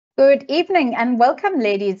Good evening and welcome,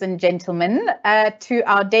 ladies and gentlemen, to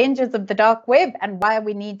our Dangers of the Dark Web and why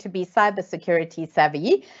we need to be cybersecurity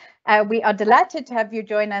savvy. We are delighted to have you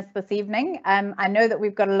join us this evening. I know that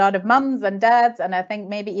we've got a lot of mums and dads, and I think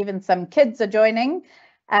maybe even some kids are joining.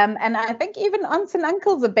 And I think even aunts and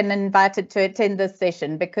uncles have been invited to attend this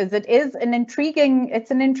session because it's an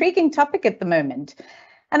intriguing topic at the moment.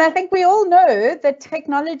 And I think we all know that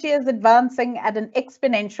technology is advancing at an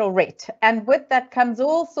exponential rate. And with that comes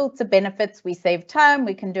all sorts of benefits. We save time,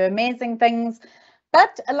 we can do amazing things.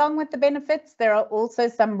 But along with the benefits, there are also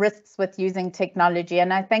some risks with using technology.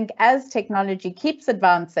 And I think as technology keeps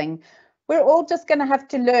advancing, we're all just going to have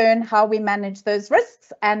to learn how we manage those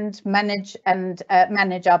risks and manage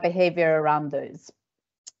our behavior around those.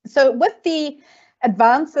 So with the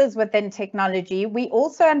advances within technology, we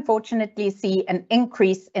also unfortunately see an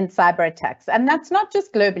increase in cyber attacks. And that's not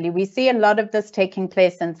just globally. We see a lot of this taking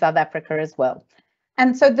place in South Africa as well.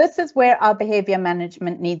 And so this is where our behavior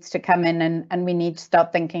management needs to come in, and we need to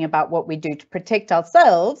start thinking about what we do to protect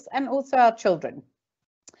ourselves and also our children.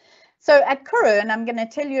 So at Kuro, and I'm going to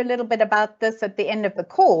tell you a little bit about this at the end of the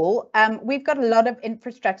call, we've got a lot of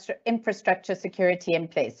infrastructure security in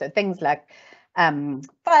place. So things like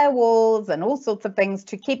firewalls and all sorts of things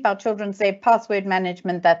to keep our children safe, password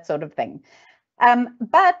management, that sort of thing.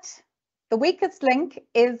 But the weakest link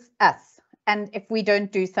is us. And if we don't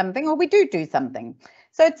do something, or we do something.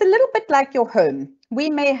 So it's a little bit like your home. We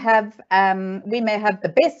may have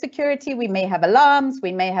the best security, we may have alarms,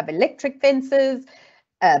 we may have electric fences,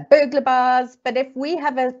 burglar bars, but if we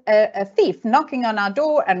have a thief knocking on our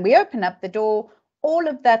door and we open up the door, all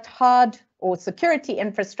of that hard or security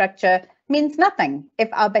infrastructure means nothing if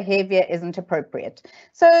our behavior isn't appropriate.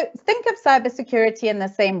 So think of cybersecurity in the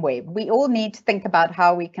same way. We all need to think about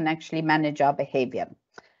how we can actually manage our behavior.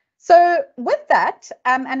 So with that,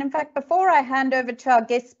 and in fact, before I hand over to our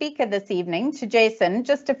guest speaker this evening, to Jason,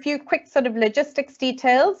 just a few quick sort of logistics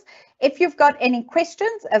details. If you've got any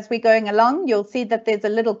questions as we're going along, you'll see that there's a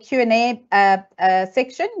little Q&A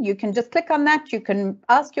section. You can just click on that. You can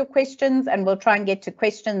ask your questions and we'll try and get to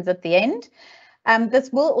questions at the end.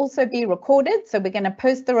 This will also be recorded, so we're going to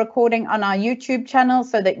post the recording on our YouTube channel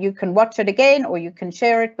so that you can watch it again or you can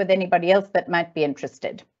share it with anybody else that might be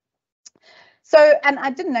interested. So, and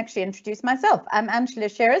I didn't actually introduce myself. I'm Angela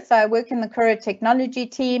Shearer, so I work in the Kuro technology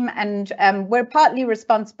team, and we're partly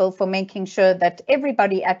responsible for making sure that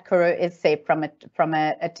everybody at Kuro is safe from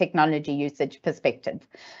a technology usage perspective.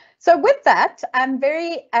 So with that, I'm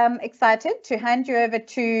very excited to hand you over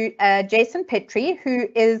to Jason Petrie, who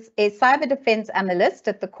is a cyber defense analyst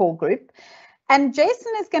at the Core Group. And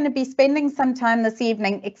Jason is going to be spending some time this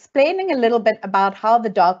evening explaining a little bit about how the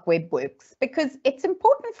dark web works, because it's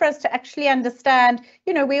important for us to actually understand,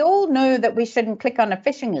 you know, we all know that we shouldn't click on a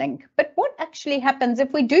phishing link, but what actually happens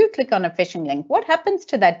if we do click on a phishing link? What happens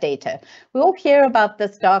to that data? We all hear about the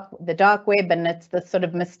dark web, and it's this sort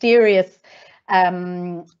of mysterious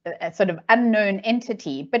sort of unknown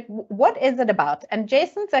entity, but what is it about? And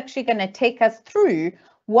Jason's actually going to take us through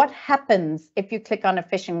what happens if you click on a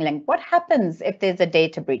phishing link. What happens if there's a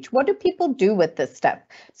data breach? What do people do with this stuff?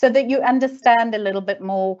 So that you understand a little bit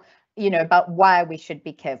more, you know, about why we should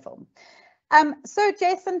be careful. So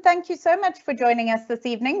Jason, thank you so much for joining us this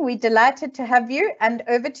evening. We're delighted to have you, and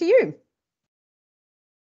over to you.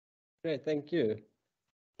 Great, thank you.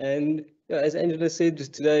 And as Angela said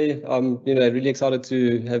today, I'm really excited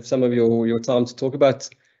to have some of your time to talk about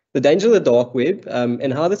the danger of the dark web,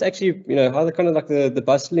 and how this actually, how the kind of like the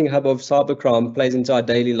bustling hub of cybercrime plays into our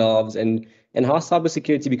daily lives, and how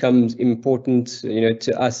cybersecurity becomes important,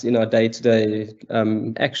 to us in our day-to-day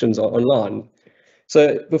actions online.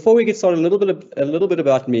 So before we get started, a little bit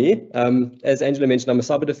about me. As Angela mentioned, I'm a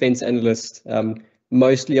cyber defense analyst.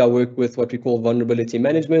 Mostly I work with what we call vulnerability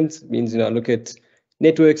management. It means, I look at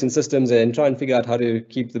networks and systems and try and figure out how to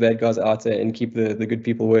keep the bad guys out and keep the good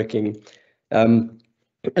people working.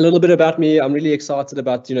 A little bit about me. I'm really excited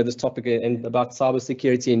about this topic and about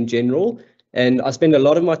cybersecurity in general. And I spend a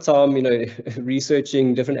lot of my time,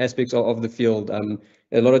 researching different aspects of the field.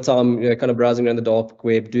 A lot of time, kind of browsing around the dark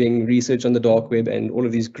web, doing research on the dark web, and all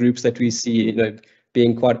of these groups that we see,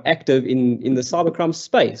 being quite active in the cybercrime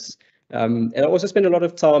space. And I also spend a lot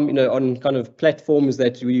of time, on kind of platforms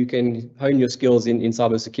that you can hone your skills in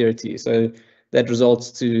cybersecurity. So that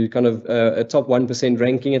results to kind of a top 1%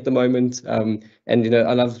 ranking at the moment. And,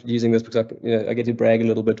 I love using this because I get to brag a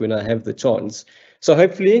little bit when I have the chance. So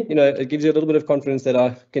hopefully, it gives you a little bit of confidence that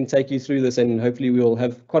I can take you through this, and hopefully we'll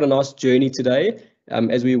have quite a nice journey today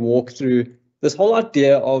as we walk through this whole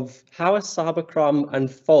idea of how a cybercrime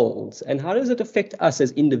unfolds and how does it affect us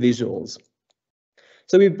as individuals.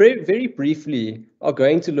 So we very briefly are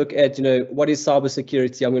going to look at, what is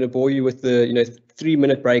cybersecurity. I'm going to bore you with the,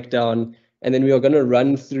 3-minute breakdown, and then we are going to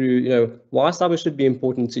run through, why cyber should be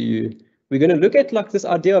important to you. We're going to look at like this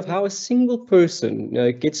idea of how a single person,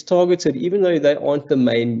 gets targeted, even though they aren't the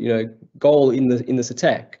main, goal in this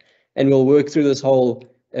attack. And we'll work through this whole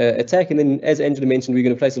attack. And then, as Angela mentioned, we're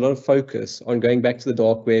going to place a lot of focus on going back to the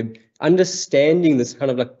dark web, understanding this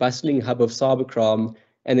kind of like bustling hub of cybercrime.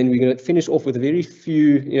 And then we're going to finish off with a very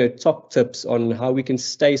few, top tips on how we can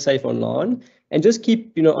stay safe online and just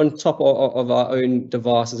keep, on top of our own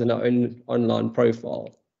devices and our own online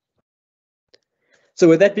profile. So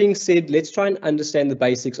with that being said, let's try and understand the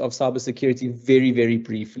basics of cybersecurity very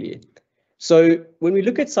briefly. So when we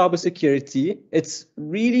look at cybersecurity, it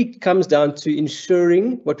really comes down to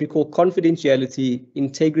ensuring what we call confidentiality,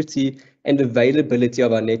 integrity, and availability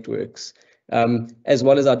of our networks, as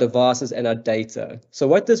well as our devices and our data. So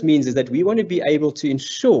what this means is that we want to be able to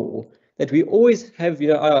ensure that we always have,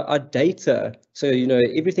 our data. So,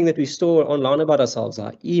 everything that we store online about ourselves,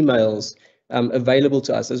 our emails, available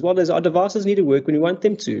to us, as well as our devices need to work when we want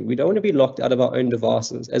them to. We don't want to be locked out of our own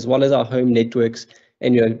devices, as well as our home networks,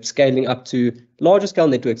 and scaling up to larger scale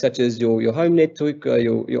networks such as your home network,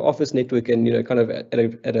 your office network, and kind of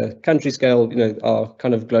at a country scale, our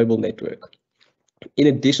kind of global network. In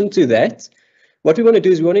addition to that, what we want to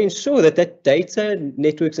do is we want to ensure that that data,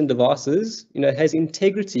 networks, and devices, has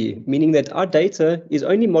integrity, meaning that our data is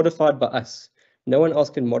only modified by us. No one else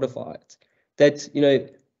can modify it. That,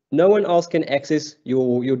 no one else can access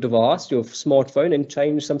your device, your smartphone, and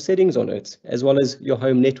change some settings on it, as well as your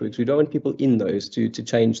home networks. We don't want people in those to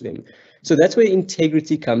change them. So that's where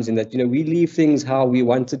integrity comes in, that, we leave things how we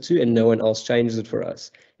want it to and no one else changes it for us.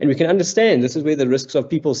 And we can understand this is where the risks of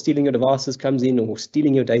people stealing your devices comes in, or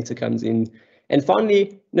stealing your data comes in. And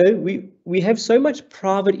finally, we have so much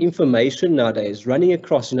private information nowadays running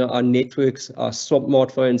across, our networks, our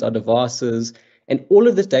smartphones, our devices, and all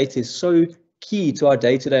of this data is so key to our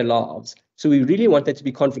day-to-day lives. So we really want that to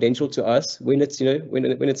be confidential to us when it's, when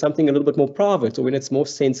it's something a little bit more private, or when it's more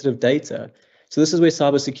sensitive data. So this is where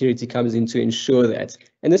cybersecurity comes in to ensure that.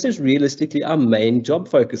 And this is realistically our main job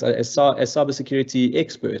focus as cybersecurity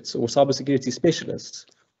experts or cybersecurity specialists.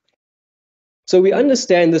 So we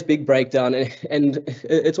understand this big breakdown, and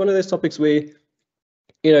it's one of those topics where,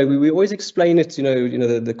 we always explain it,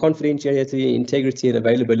 the confidentiality, integrity, and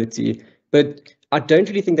availability, but I don't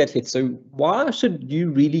really think that hits. So why should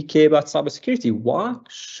you really care about cybersecurity? Why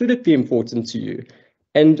should it be important to you?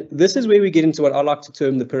 And this is where we get into what I like to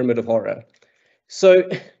term the pyramid of horror. So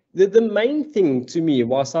the main thing to me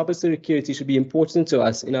why cybersecurity should be important to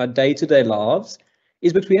us in our day-to-day lives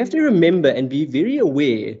is because we have to remember and be very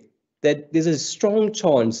aware that there's a strong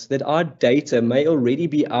chance that our data may already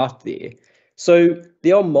be out there. So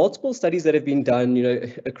there are multiple studies that have been done,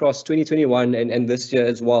 across 2021 and this year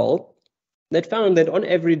as well, that found that on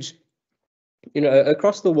average,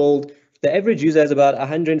 across the world, the average user has about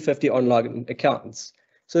 150 online accounts.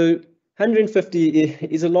 So 150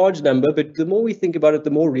 is a large number, but the more we think about it,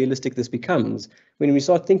 the more realistic this becomes. When we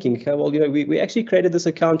start thinking, okay, well, we actually created this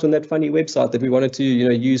account on that funny website that we wanted to,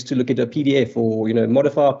 use to look at a PDF or,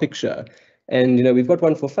 modify a picture. And, we've got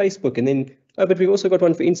one for Facebook, and then, but we've also got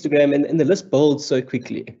one for Instagram, and the list builds so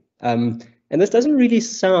quickly. And this doesn't really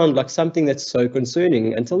sound like something that's so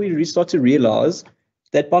concerning until we really start to realize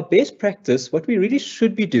that by best practice, what we really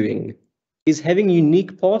should be doing is having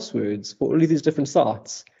unique passwords for all of these different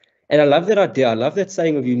sites. And I love that idea. I love that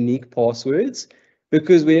saying of unique passwords,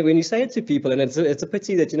 because when you say it to people, and it's a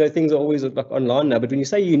pity that, things are always like online now, but when you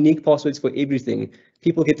say unique passwords for everything,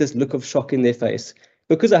 people get this look of shock in their face,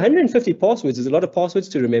 because 150 passwords is a lot of passwords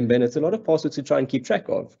to remember, and it's a lot of passwords to try and keep track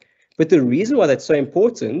of. But the reason why that's so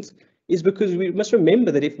important is because we must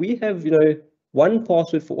remember that if we have, one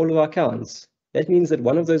password for all of our accounts, that means that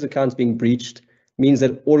one of those accounts being breached means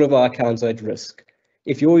that all of our accounts are at risk.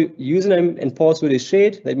 If your username and password is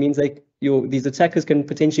shared, that means that these attackers can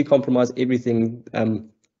potentially compromise everything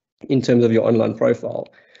in terms of your online profile.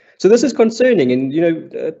 So this is concerning. And,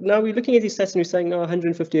 now we're looking at these stats and we're saying,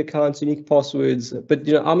 150 accounts, unique passwords, but,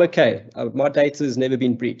 I'm okay. My data has never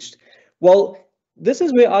been breached. Well, this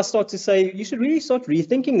is where I start to say you should really start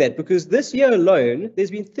rethinking that, because this year alone,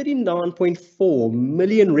 there's been 39.4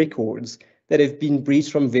 million records that have been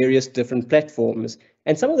breached from various different platforms.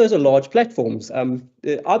 And some of those are large platforms.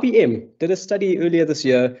 IBM did a study earlier this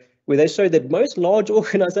year where they showed that most large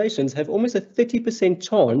organizations have almost a 30%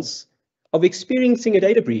 chance of experiencing a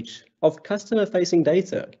data breach of customer-facing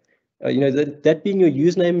data. that being your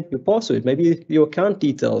username, your password, maybe your account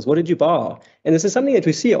details. What did you buy? And this is something that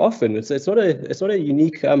we see often. It's not a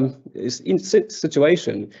unique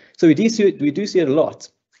situation. So we do see it a lot.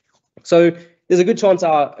 So there's a good chance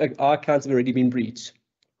our accounts have already been breached.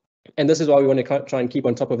 And this is why we want to try and keep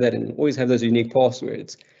on top of that and always have those unique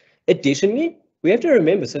passwords. Additionally, we have to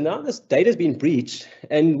remember, so now this data has been breached,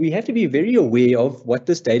 and we have to be very aware of what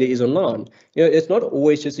this data is online. It's not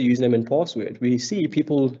always just a username and password. We see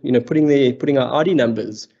people, putting our ID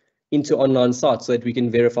numbers into online sites so that we can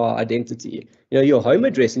verify our identity. Your home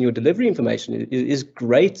address and your delivery information is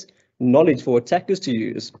great knowledge for attackers to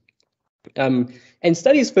use. And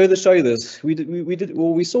studies further show this.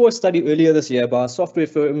 We saw a study earlier this year by a software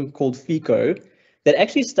firm called FICO that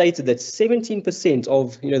actually stated that 17%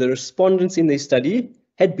 of the respondents in their study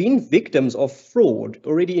had been victims of fraud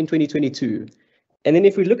already in 2022. And then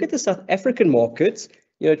if we look at the South African market,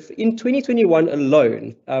 in 2021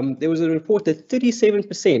 alone, there was a report that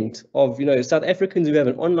 37% of South Africans who have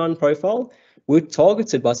an online profile were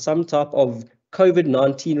targeted by some type of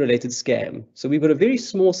COVID-19 related scam. So we've got a very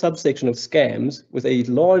small subsection of scams with a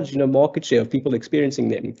large market share of people experiencing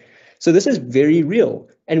them. So this is very real.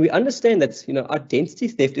 And we understand that identity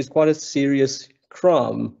theft is quite a serious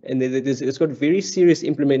crime, and it's got very serious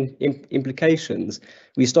implications.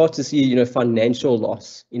 We start to see financial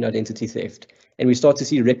loss in identity theft, and we start to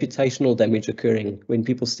see reputational damage occurring when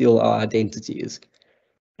people steal our identities.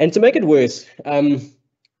 And to make it worse,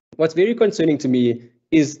 what's very concerning to me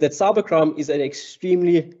is that cybercrime is an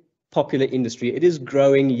extremely popular industry. It is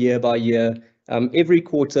growing year by year. Every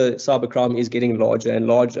quarter, cybercrime is getting larger and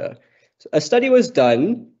larger. So a study was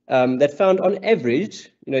done that found on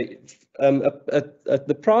average,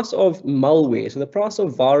 the price of malware, so the price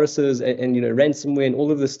of viruses and ransomware and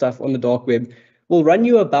all of this stuff on the dark web will run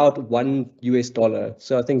you about $1.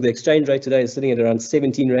 So I think the exchange rate today is sitting at around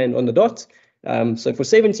 17 Rand on the dot. So for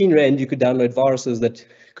 17 Rand, you could download viruses that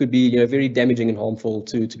could be very damaging and harmful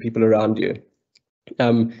to people around you.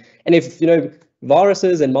 And if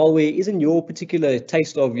viruses and malware isn't your particular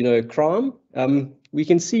taste of crime, we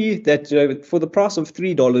can see that for the price of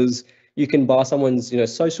 $3, you can buy someone's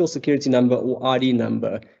social security number or ID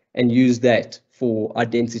number and use that for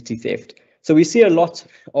identity theft. So we see a lot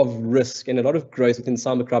of risk and a lot of growth within the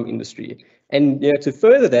cybercrime industry. And to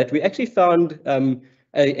further that, we actually found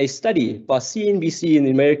a study by CNBC in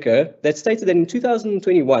America that stated that in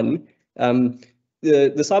 2021,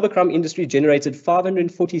 the cybercrime industry generated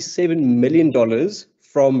 $547 million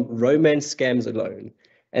from romance scams alone.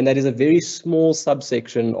 And that is a very small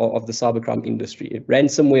subsection of the cybercrime industry.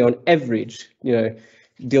 Ransomware on average,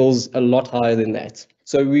 deals a lot higher than that.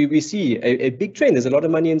 So we see a big trend. There's a lot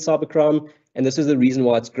of money in cybercrime, and this is the reason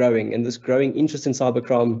why it's growing. And this growing interest in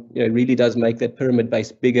cybercrime, really does make that pyramid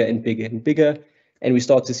base bigger and bigger and bigger. And we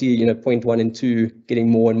start to see, point 1 and 2 getting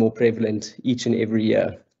more and more prevalent each and every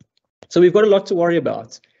year. So we've got a lot to worry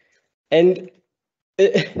about. And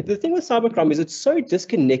the thing with cybercrime is it's so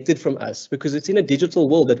disconnected from us because it's in a digital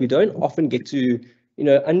world that we don't often get to,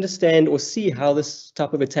 understand or see how this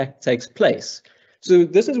type of attack takes place. So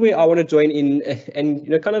this is where I want to join in and,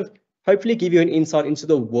 kind of hopefully give you an insight into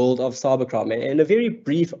the world of cybercrime and a very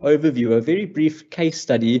brief overview, a very brief case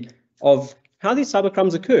study of how these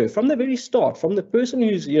cybercrimes occur from the very start, from the person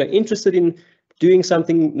who's interested in doing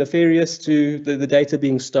something nefarious to the data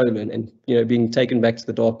being stolen and being taken back to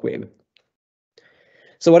the dark web.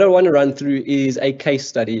 So what I want to run through is a case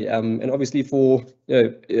study, and obviously for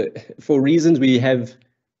reasons we have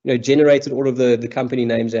generated all of the company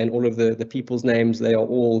names and all of the people's names. They are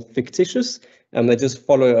all fictitious, and they just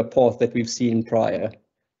follow a path that we've seen prior.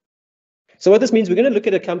 So what this means, we're going to look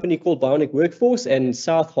at a company called Bionic Workforce and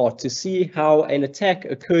South Hart to see how an attack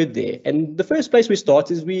occurred there. And the first place we start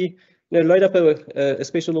is we load up a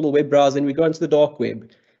special little web browser and we go into the dark web.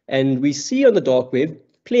 And we see on the dark web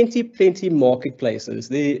plenty marketplaces.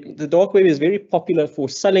 The dark web is very popular for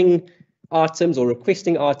selling items or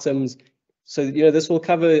requesting items. So this will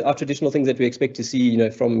cover our traditional things that we expect to see,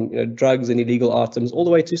 from drugs and illegal items all the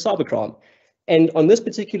way to cybercrime. And on this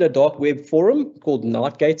particular dark web forum called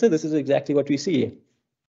Nightgator, this is exactly what we see.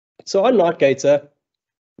 So on Nightgator,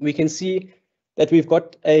 we can see that we've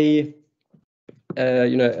got a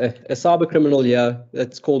cyber criminal here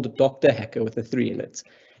that's called Dr. Hacker with a 3 in it.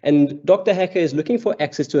 And Dr. Hacker is looking for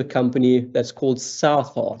access to a company that's called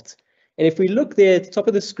South Hart. And if we look there at the top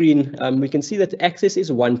of the screen, we can see that access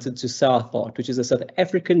is wanted to South Hart, which is a South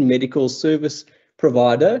African medical service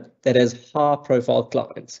provider that has high-profile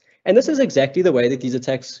clients. And this is exactly the way that these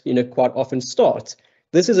attacks, quite often start.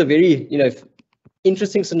 This is a very,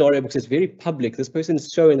 interesting scenario because it's very public. This person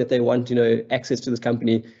is showing that they want, access to this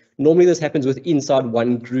company. Normally this happens with inside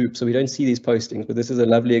one group, so we don't see these postings, but this is a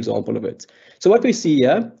lovely example of it. So what we see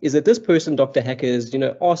here is that this person, Dr. Hacker, is,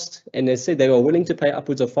 asked, and they said they were willing to pay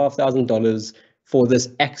upwards of $5,000 for this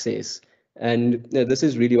access. And this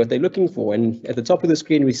is really what they're looking for. And at the top of the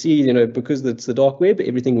screen, we see, because it's the dark web,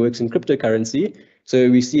 everything works in cryptocurrency. So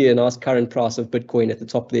we see a nice current price of Bitcoin at the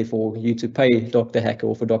top there for you to pay Dr. Hacker,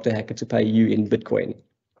 or for Dr. Hacker to pay you in Bitcoin.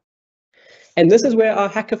 And this is where our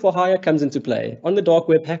hacker for hire comes into play. On the dark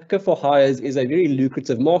web, hacker for hire is a very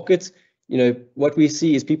lucrative market. What we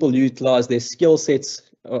see is people utilize their skill sets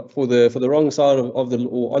for the wrong side of the law,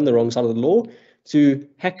 or on the wrong side of the law, to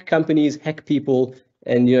hack companies, hack people,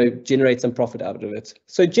 and generate some profit out of it.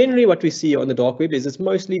 So generally what we see on the dark web is it's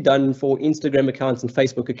mostly done for Instagram accounts and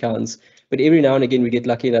Facebook accounts, but every now and again we get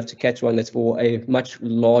lucky enough to catch one that's for a much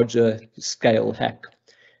larger scale hack.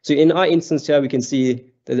 So in our instance here, we can see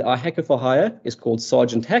that our hacker for hire is called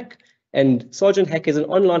Sergeant Hack, and Sergeant Hack is an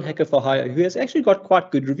online hacker for hire who has actually got quite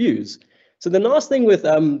good reviews. So the nice thing with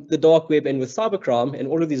the dark web and with cybercrime and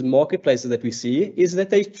all of these marketplaces that we see is that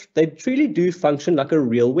they truly do function like a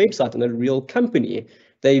real website and a real company.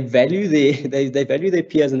 They value they value their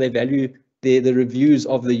peers, and they value the reviews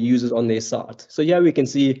of the users on their site. So here we can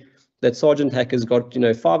see that Sergeant Hack has got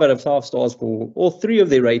 5 out of 5 stars for all 3 of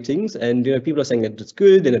their ratings, and people are saying that it's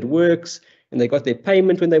good and it works, and they got their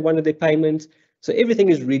payment when they wanted their payment. So everything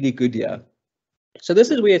is really good here. So this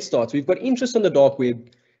is where it starts. We've got interest on the dark web,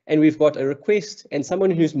 and we've got a request and someone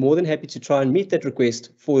who's more than happy to try and meet that request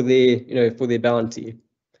for their, for their bounty.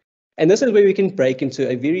 And this is where we can break into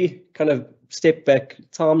a very kind of step back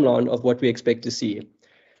timeline of what we expect to see.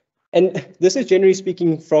 And this is generally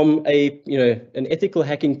speaking from an ethical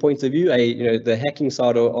hacking point of view, the hacking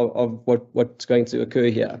side of what's going to occur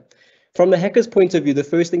here. From the hacker's point of view, the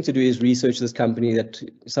first thing to do is research this company that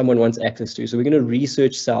someone wants access to. So we're going to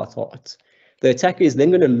research South Heart. The attacker is then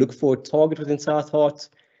going to look for a target within South Heart.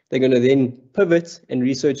 They're going to then pivot and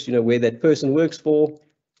research, where that person works for.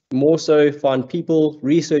 More so, find people,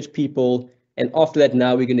 research people, and after that,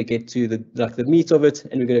 now we're going to get to the meat of it,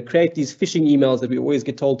 and we're going to create these phishing emails that we always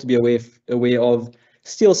get told to be aware of,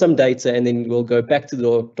 steal some data, and then we'll go back to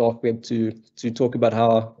the dark web to talk about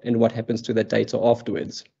how and what happens to that data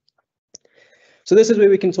afterwards. So this is where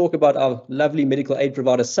we can talk about our lovely medical aid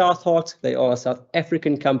provider, South Heart. They are a South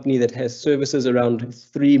African company that has services around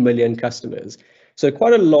 3 million customers. So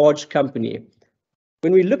quite a large company.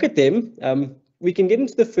 When we look at them, we can get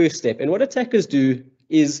into the first step. And what attackers do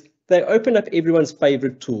is they open up everyone's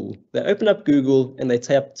favorite tool. They open up Google and they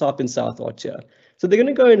type in South Heart here. So they're going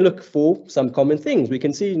to go and look for some common things. We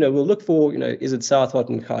can see, we'll look for, is it South Heart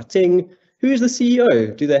in Gauteng? Who is the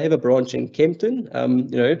CEO? Do they have a branch in Kempton?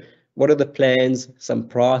 What are the plans, some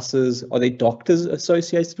prices? Are there doctors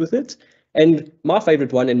associated with it? And my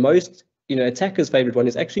favorite one, and most attackers' favorite one,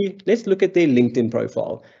 is actually, let's look at their LinkedIn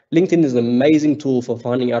profile. LinkedIn is an amazing tool for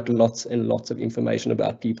finding out lots and lots of information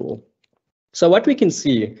about people. So what we can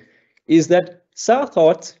see is that South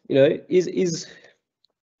Heart, is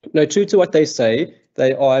true to what they say.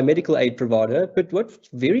 They are a medical aid provider, but what's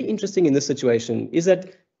very interesting in this situation is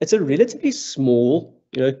that it's a relatively small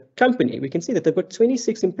company. We can see that they've got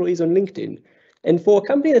 26 employees on LinkedIn. And for a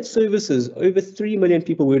company that services over 3 million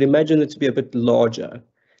people, we would imagine it to be a bit larger.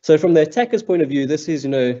 So from the attacker's point of view, this is,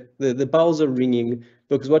 the bells are ringing,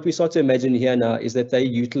 because what we start to imagine here now is that they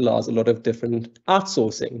utilize a lot of different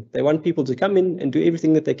outsourcing. They want people to come in and do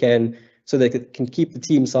everything that they can so they can keep the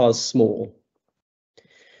team size small.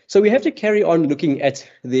 So we have to carry on looking at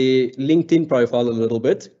their LinkedIn profile a little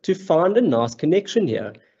bit to find a nice connection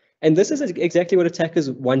here. And this is exactly what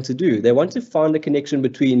attackers want to do. They want to find a connection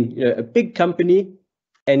between a big company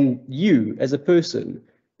and you as a person,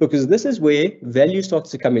 because this is where value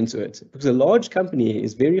starts to come into it. Because a large company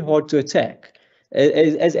is very hard to attack.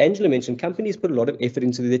 As Angela mentioned, companies put a lot of effort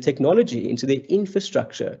into their technology, into their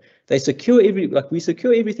infrastructure. They secure we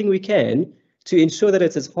secure everything we can to ensure that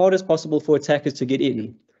it's as hard as possible for attackers to get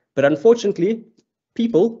in. But unfortunately,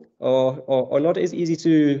 people are not as easy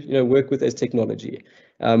to work with as technology.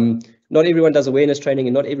 Not everyone does awareness training,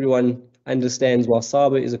 and not everyone understands why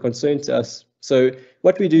cyber is a concern to us. So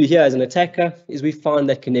what we do here as an attacker is we find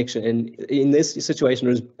that connection, and in this situation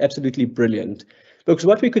it was absolutely brilliant, because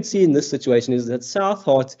what we could see in this situation is that South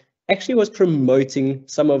Heart actually was promoting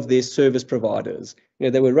some of their service providers.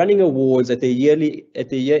 They were running awards at their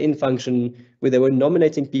year-end function where they were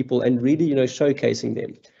nominating people and really showcasing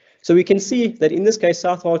them. So we can see that in this case,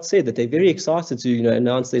 South Heart said that they're very excited to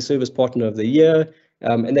announce their service partner of the year.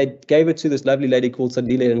 And they gave it to this lovely lady called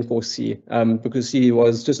Sandile Nkosi, because she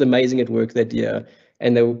was just amazing at work that year.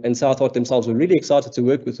 and Southport themselves were really excited to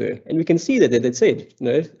work with her. And we can see that they said,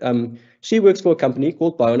 she works for a company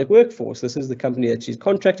called Bionic Workforce. This is the company that she's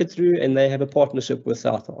contracted through, and they have a partnership with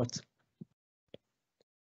Southport.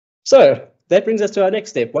 So that brings us to our next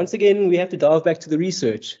step. Once again, we have to dive back to the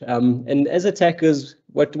research. And as attackers,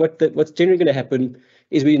 what's generally going to happen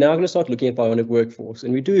is we're now going to start looking at Bionic Workforce,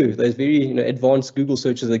 and we do those very advanced Google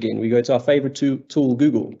searches again. We go to our favorite tool,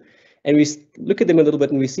 Google, and we look at them a little bit,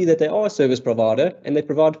 and we see that they are a service provider, and they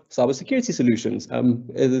provide cybersecurity solutions.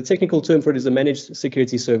 The technical term for it is a managed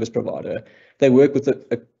security service provider. They work with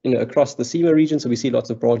across the CEMA region, so we see lots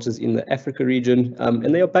of branches in the Africa region,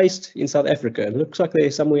 and they are based in South Africa. It looks like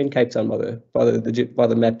they're somewhere in Cape Town by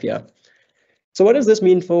the map here. So what does this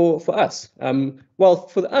mean for us? Well,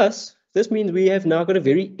 for us, this means we have now got a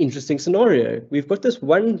very interesting scenario. We've got this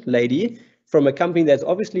one lady from a company that's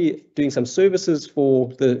obviously doing some services for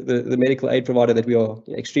the medical aid provider that we are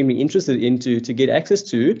extremely interested in to get access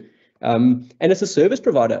to. And it's a service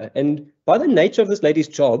provider. And by the nature of this lady's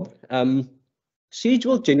job, she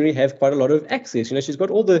will generally have quite a lot of access. She's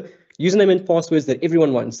got all the username and passwords that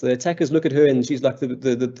everyone wants. The attackers look at her and she's like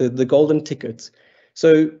the golden ticket.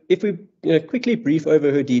 So if we quickly brief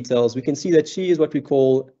over her details, we can see that she is what we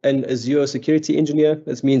call an Azure security engineer.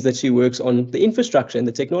 This means that she works on the infrastructure and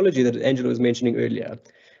the technology that Angela was mentioning earlier.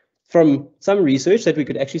 From some research that we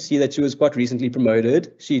could actually see that she was quite recently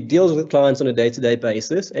promoted. She deals with clients on a day-to-day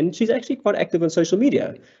basis, and she's actually quite active on social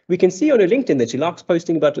media. We can see on her LinkedIn that she likes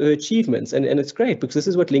posting about her achievements, and it's great because this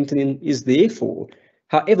is what LinkedIn is there for.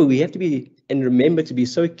 However, we have to be and remember to be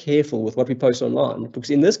so careful with what we post online, because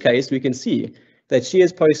in this case, we can see that she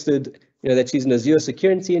has posted, that she's an Azure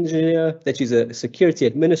security engineer, that she's a security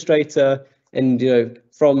administrator, and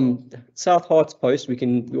from South Hart's post, we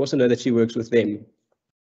also know that she works with them.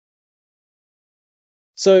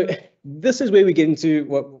 So this is where we get into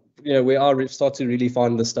where I start to really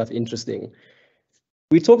find this stuff interesting.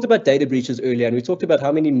 We talked about data breaches earlier, and we talked about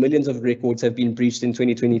how many millions of records have been breached in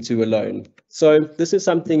 2022 alone. So this is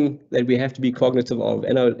something that we have to be cognitive of.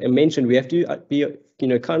 And I mentioned we have to be,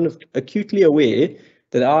 kind of acutely aware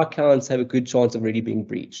that our accounts have a good chance of really being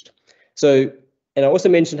breached. So, and I also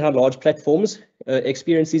mentioned how large platforms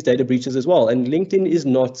experience these data breaches as well. And LinkedIn is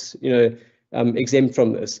not, exempt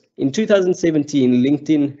from this. In 2017,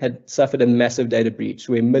 LinkedIn had suffered a massive data breach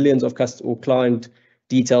where millions of client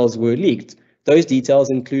details were leaked. Those details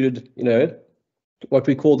included, what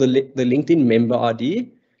we call the LinkedIn member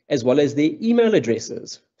ID, as well as their email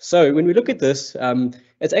addresses. So when we look at this,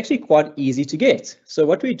 it's actually quite easy to get. So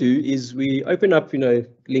what we do is we open up,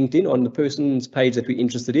 LinkedIn on the person's page that we're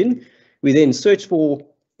interested in. We then search for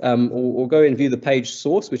or go and view the page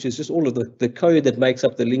source, which is just all of the code that makes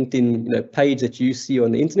up the LinkedIn page that you see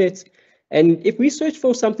on the internet. And if we search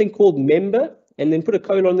for something called member and then put a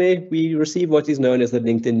code on there, we receive what is known as the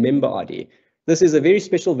LinkedIn member ID. This is a very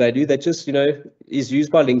special value that just, is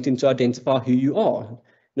used by LinkedIn to identify who you are.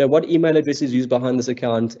 What email address is used behind this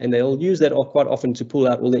account, and they'll use that quite often to pull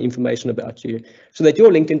out all the information about you, so that your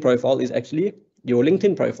LinkedIn profile is actually your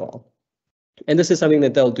LinkedIn profile. And this is something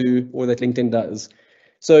that they'll do, or that LinkedIn does.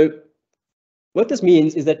 So what this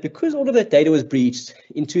means is that because all of that data was breached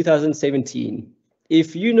in 2017,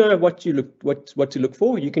 if you know what to look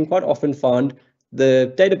for, you can quite often find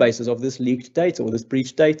the databases of this leaked data or this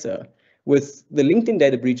breached data. With the LinkedIn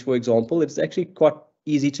data breach, for example, it's actually quite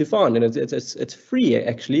easy to find, and it's free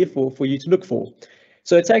actually for you to look for.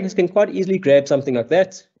 So attackers can quite easily grab something like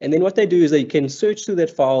that, and then what they do is they can search through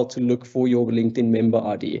that file to look for your LinkedIn member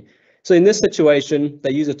ID. So in this situation, they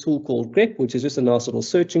use a tool called grep, which is just a nice little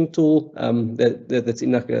searching tool that's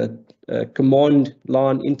in like a command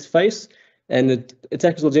line interface. And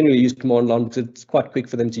attackers will generally use command line because it's quite quick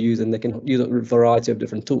for them to use, and they can use a variety of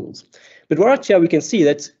different tools. But right here, we can see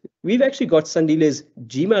that we've actually got Sandile's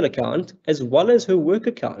Gmail account as well as her work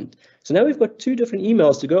account. So now we've got two different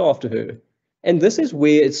emails to go after her. And this is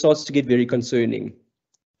where it starts to get very concerning.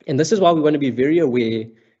 And this is why we want to be very aware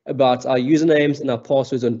about our usernames and our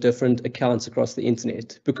passwords on different accounts across the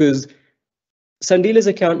internet, because Sandile's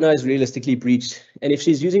account now is realistically breached, and if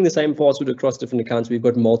she's using the same password across different accounts, we've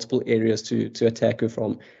got multiple areas to attack her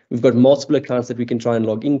from. We've got multiple accounts that we can try and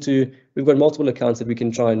log into. We've got multiple accounts that we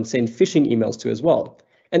can try and send phishing emails to as well.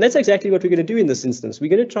 And that's exactly what we're going to do in this instance. We're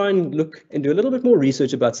going to try and look and do a little bit more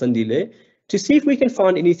research about Sandile to see if we can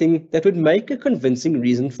find anything that would make a convincing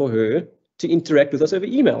reason for her to interact with us over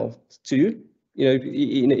email,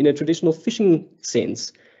 in a traditional phishing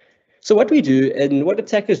sense. So what we do, and what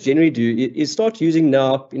attackers generally do, is start using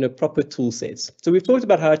now proper tool sets. So we've talked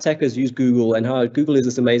about how attackers use Google and how Google is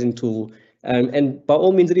this amazing tool, and by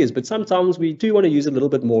all means it is, but sometimes we do want to use a little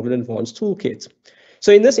bit more of an advanced toolkit.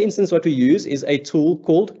 So in this instance, what we use is a tool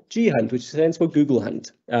called gHunt, which stands for Google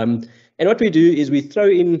Hunt. And what we do is we throw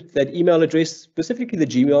in that email address, specifically the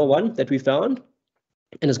Gmail one that we found,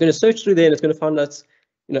 and it's going to search through there and it's going to find us,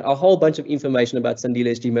 a whole bunch of information about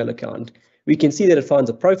Sandile's Gmail account. We can see that it finds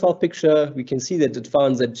a profile picture. We can see that it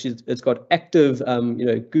finds that it's got active,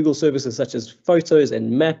 Google services such as photos and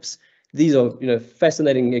maps. These are,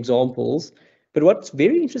 fascinating examples. But what's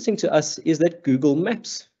very interesting to us is that Google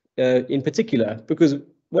Maps in particular, because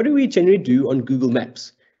what do we generally do on Google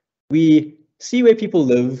Maps? We see where people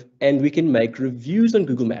live and we can make reviews on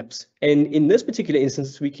Google Maps. And in this particular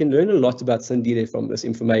instance, we can learn a lot about Sandile from this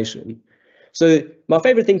information. So my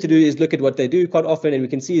favorite thing to do is look at what they do quite often, and we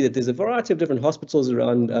can see that there's a variety of different hospitals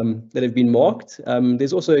around that have been marked.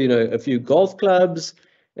 There's also, a few golf clubs,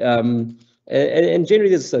 and generally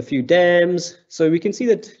there's a few dams. So we can see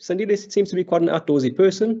that Sandile seems to be quite an outdoorsy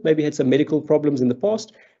person, maybe had some medical problems in the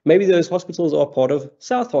past. Maybe those hospitals are part of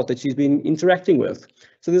South Heart that she's been interacting with.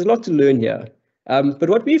 So there's a lot to learn here. But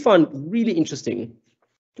what we find really interesting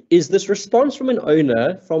is this response from an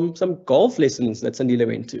owner from some golf lessons that Sandile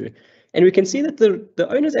went to. And we can see that the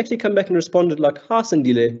owners actually come back and responded like, "Hi,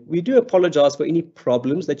 Sandile, we do apologize for any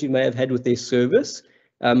problems that you may have had with their service.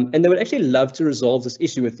 And they would actually love to resolve this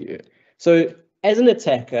issue with you." So as an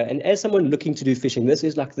attacker and as someone looking to do phishing, this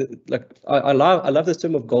is I love this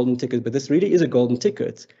term of golden ticket, but this really is a golden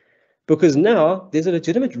ticket, because now there's a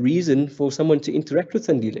legitimate reason for someone to interact with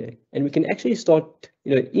Sandile, and we can actually start,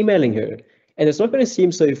 emailing her. And it's not going to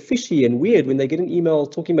seem so fishy and weird when they get an email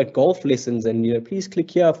talking about golf lessons and, please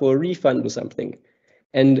click here for a refund or something.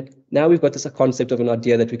 And now we've got this concept of an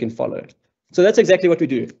idea that we can follow. So that's exactly what we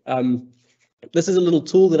do. This is a little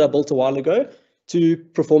tool that I built a while ago to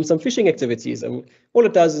perform some phishing activities. And all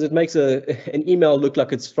it does is it makes an email look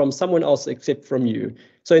like it's from someone else except from you.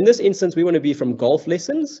 So in this instance, we want to be from golf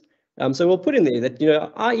lessons. So we'll put in there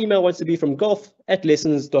that, our email wants to be from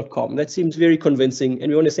golf@lessons.com. That seems very convincing. And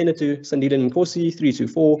we want to send it to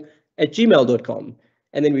sandilenkosi324@gmail.com.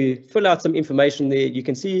 And then we fill out some information there. You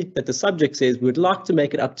can see that the subject says, "We would like to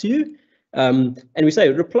make it up to you." And we say,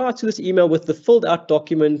 "Reply to this email with the filled out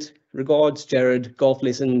document. Regards, Jared, golf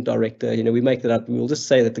lesson director." We make that up. We'll just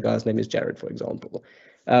say that the guy's name is Jared, for example.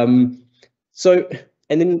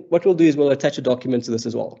 And then what we'll do is we'll attach a document to this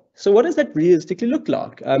as well. So what does that realistically look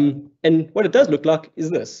like? And what it does look like is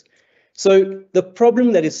this. So the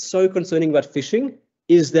problem that is so concerning about phishing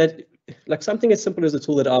is that, like, something as simple as the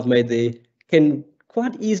tool that I've made there can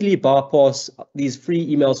quite easily bypass these free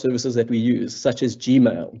email services that we use, such as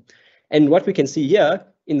Gmail. And what we can see here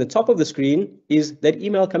in the top of the screen is that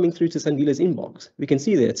email coming through to Sandile's inbox. We can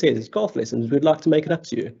see there it says, "Golf lessons, we'd like to make it up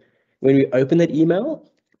to you." When we open that email,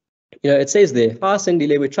 it says there, "Hi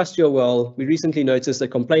Sandile, we trust you're well. We recently noticed a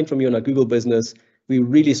complaint from you on our Google business. We're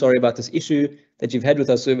really sorry about this issue that you've had with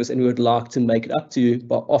our service, and we would like to make it up to you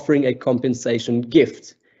by offering a compensation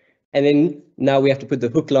gift." And then now we have to put the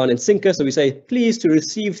hook, line, and sinker. So we say, "Please, to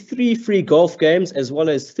receive 3 free golf games as well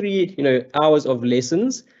as 3 hours of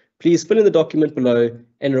lessons, please fill in the document below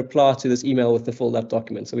and reply to this email with the filled out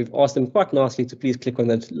document." So we've asked them quite nicely to please click on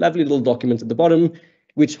that lovely little document at the bottom,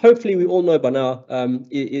 which hopefully we all know by now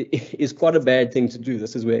is quite a bad thing to do.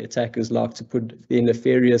 This is where attackers like to put their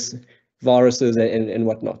nefarious viruses and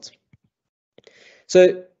whatnot.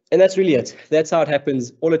 So, and that's really it. That's how it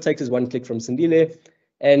happens. All it takes is one click from Sandile.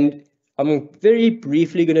 And I'm very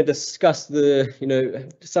briefly going to discuss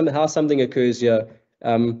how something occurs here.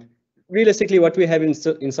 Realistically, what we have in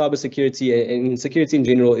cybersecurity and in security in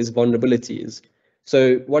general is vulnerabilities.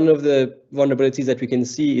 So one of the vulnerabilities that we can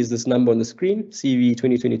see is this number on the screen, CV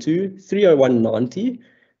 2022-30190.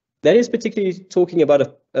 That is particularly talking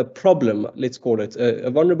about a problem, let's call it,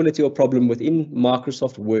 a vulnerability or problem within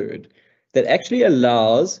Microsoft Word that actually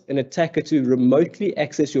allows an attacker to remotely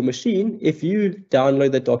access your machine if you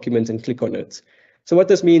download that document and click on it. So what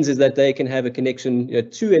this means is that they can have a connection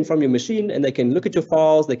to and from your machine, and they can look at your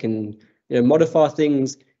files, they can modify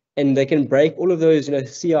things, and they can break all of those,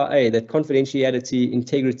 CIA, that confidentiality,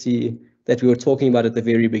 integrity that we were talking about at the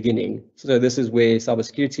very beginning. So this is where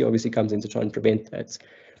cybersecurity obviously comes in to try and prevent that.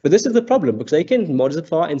 But this is the problem, because they can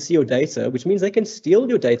modify and see your data, which means they can steal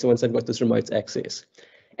your data once they've got this remote access.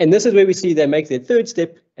 And this is where we see they make their third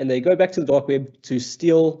step, and they go back to the dark web to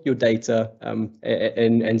steal your data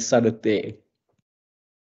and sell it there.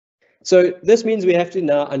 So this means we have to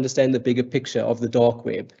now understand the bigger picture of the dark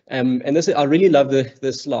web. And this, I really love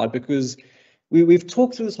this slide, because we've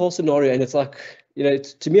talked through this whole scenario, and it's like,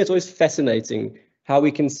 to me, it's always fascinating how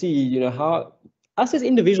we can see, how us as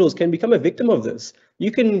individuals can become a victim of this.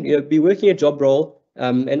 You can be working a job role,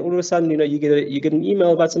 and all of a sudden, you get an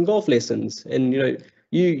email about some golf lessons, and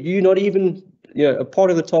you're not even a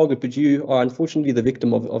part of the target, but you are unfortunately the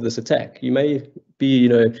victim of this attack. You may be,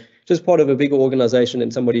 just part of a bigger organization,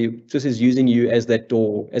 and somebody just is using you as that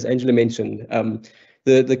door, as Angela mentioned.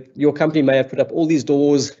 Your company may have put up all these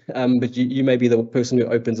doors, but you may be the person who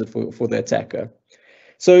opens it for the attacker.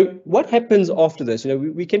 So what happens after this?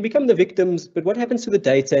 We can become the victims, but what happens to the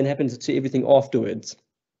data and happens to everything afterwards?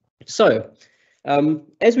 So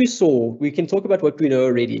as we saw, we can talk about what we know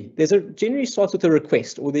already. Generally starts with a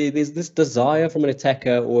request, or there's this desire from an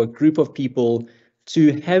attacker or a group of people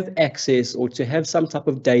to have access or to have some type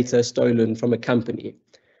of data stolen from a company.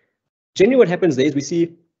 Generally what happens there is we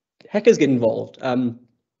see hackers get involved. And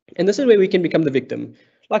this is where we can become the victim.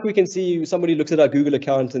 Like we can see somebody looks at our Google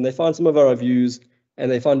account and they find some of our reviews and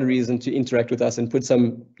they find a reason to interact with us and put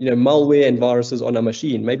some malware and viruses on our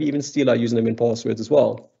machine, maybe even steal our username and passwords as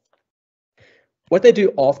well. What they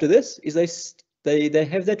do after this is they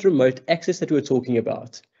have that remote access that we were talking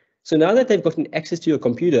about. So now that they've gotten access to your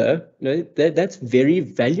computer, that's very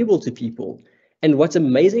valuable to people. And what's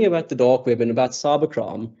amazing about the dark web and about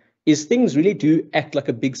cybercrime is things really do act like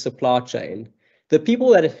a big supply chain. The people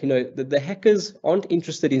that, the hackers aren't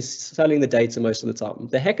interested in selling the data most of the time.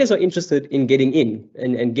 The hackers are interested in getting in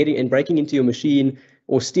and breaking into your machine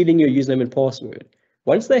or stealing your username and password.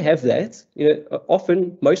 Once they have that,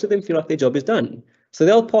 often most of them feel like their job is done. So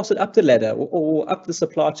they'll pass it up the ladder or up the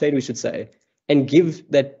supply chain, we should say, and give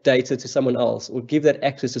that data to someone else or give that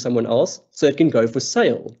access to someone else so it can go for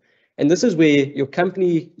sale. And this is where your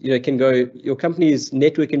company, can go, your company's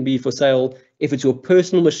network can be for sale. If it's your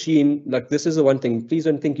personal machine, like this is the one thing, please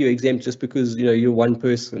don't think you're exempt just because, you're one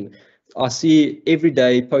person. I see every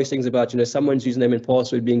day postings about, someone's username and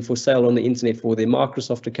password being for sale on the internet for their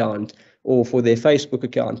Microsoft account or for their Facebook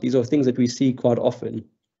account. These are things that we see quite often.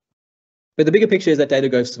 But the bigger picture is that data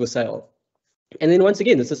goes for sale. And then once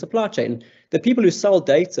again, it's a supply chain. The people who sell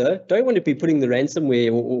data don't want to be putting the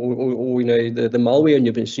ransomware or the malware on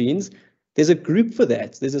your machines. There's a group for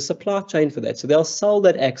that. There's a supply chain for that. So they'll sell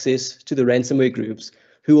that access to the ransomware groups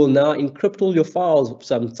who will now encrypt all your files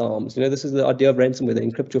sometimes. This is the idea of ransomware. They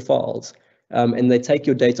encrypt your files and they take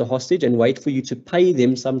your data hostage and wait for you to pay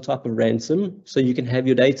them some type of ransom so you can have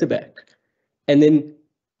your data back. And then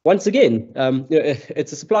once again,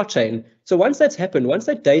 it's a supply chain. So once that's happened, once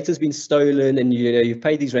that data has been stolen and you've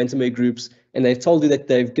paid these ransomware groups and they've told you that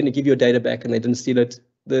they're going to give your data back and they didn't steal it,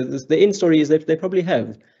 the end story is that they probably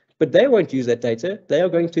have. But they won't use that data. They are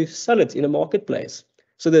going to sell it in a marketplace.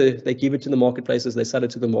 So they give it to the marketplaces, they sell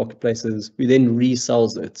it to the marketplaces, who then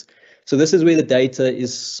resells it. So this is where the data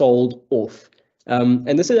is sold off.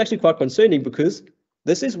 And this is actually quite concerning because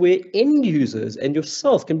this is where end users and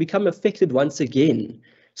yourself can become affected once again.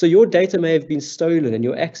 So your data may have been stolen and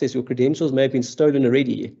your access, your credentials may have been stolen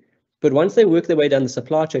already. But once they work their way down the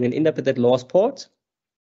supply chain and end up at that last part,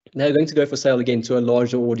 they're going to go for sale again to a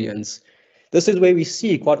larger audience. This is where we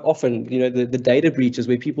see quite often, the data breaches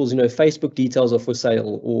where people's, Facebook details are for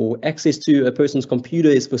sale or access to a person's computer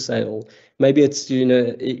is for sale. Maybe it's,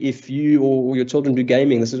 if you or your children do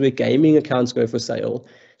gaming, this is where gaming accounts go for sale.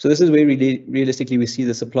 So this is where really realistically we see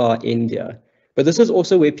the supply end here. But this is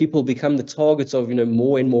also where people become the targets of,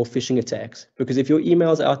 more and more phishing attacks. Because if your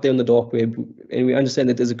email's out there on the dark web, and we understand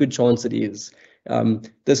that there's a good chance it is,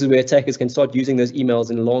 this is where attackers can start using those emails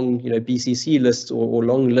in long, BCC lists or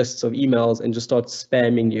long lists of emails and just start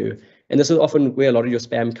spamming you. And this is often where a lot of your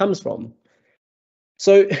spam comes from.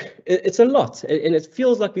 So it's a lot, and it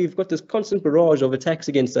feels like we've got this constant barrage of attacks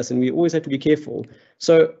against us, and we always have to be careful.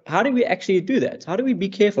 So how do we actually do that? How do we be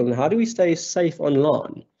careful, and how do we stay safe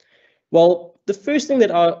online? Well, the first thing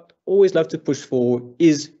that I always love to push for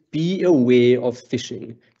is be aware of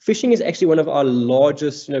phishing. Phishing is actually one of our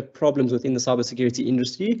largest problems within the cybersecurity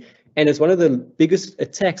industry, and it's one of the biggest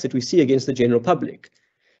attacks that we see against the general public.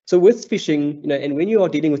 So with phishing, and when you are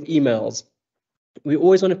dealing with emails, we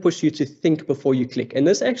always want to push you to think before you click. And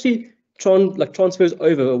this actually transfers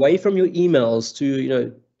over away from your emails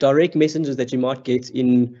to direct messages that you might get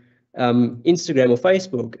in Instagram or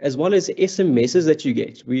Facebook, as well as SMSs that you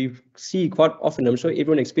get. We see quite often, I'm sure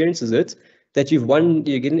everyone experiences it, that you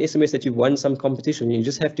get an SMS that you've won some competition. You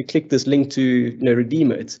just have to click this link to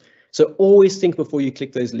redeem it. So always think before you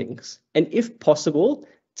click those links. And if possible,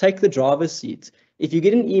 take the driver's seat. If you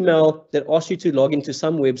get an email that asks you to log into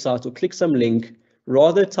some website or click some link,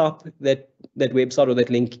 rather type that website or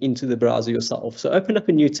that link into the browser yourself. So open up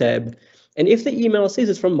a new tab. And if the email says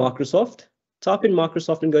it's from Microsoft, type in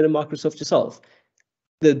Microsoft and go to Microsoft yourself.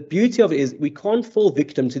 The beauty of it is we can't fall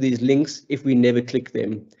victim to these links if we never click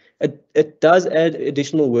them. It does add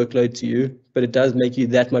additional workload to you, but it does make you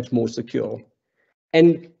that much more secure.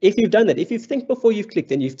 And if you've done that, if you think before you've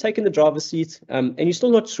clicked and you've taken the driver's seat and you're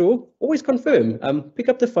still not sure, always confirm. Pick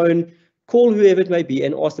up the phone, call whoever it may be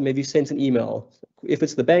and ask them, have you sent an email? If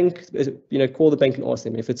it's the bank, call the bank and ask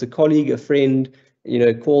them. If it's a colleague, a friend,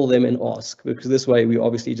 call them and ask, because this way we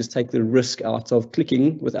obviously just take the risk out of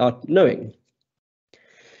clicking without knowing.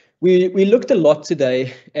 We looked a lot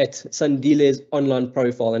today at Sandile's online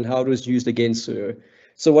profile and how it was used against her.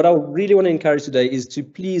 So what I really want to encourage today is to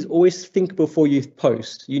please always think before you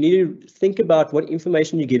post. You need to think about what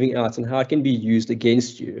information you're giving out and how it can be used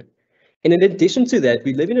against you. And in addition to that,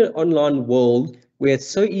 we live in an online world where it's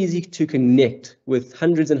so easy to connect with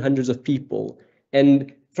hundreds and hundreds of people.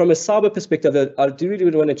 And from a cyber perspective, I do really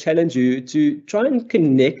want to challenge you to try and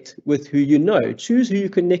connect with who you know. Choose who you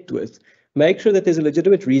connect with. Make sure that there's a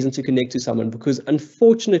legitimate reason to connect to someone, because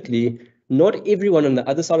unfortunately, not everyone on the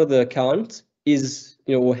other side of the account is,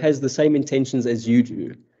 or has the same intentions as you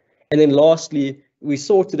do. And then lastly, we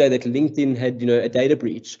saw today that LinkedIn had, a data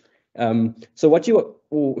breach. So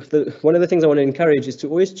one of the things I want to encourage is to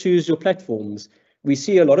always choose your platforms. We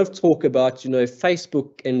see a lot of talk about,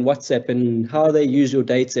 Facebook and WhatsApp and how they use your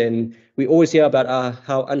data. And we always hear about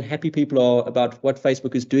how unhappy people are about what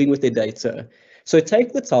Facebook is doing with their data. So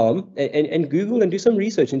take the time and Google and do some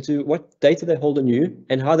research into what data they hold on you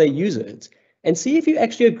and how they use it, and see if you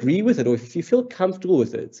actually agree with it or if you feel comfortable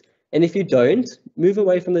with it. And if you don't, move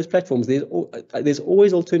away from those platforms. There's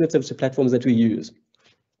always alternatives to platforms that we use.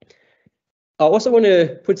 I also want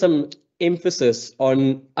to put some emphasis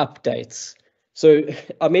on updates. So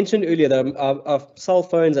I mentioned earlier that our cell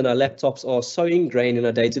phones and our laptops are so ingrained in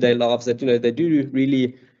our day-to-day lives that, they do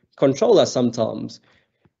really control us sometimes.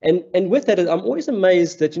 And with that, I'm always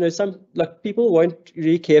amazed that, some people won't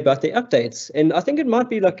really care about their updates. And I think it might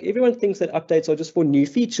be everyone thinks that updates are just for new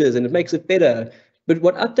features and it makes it better. But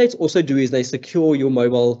what updates also do is they secure your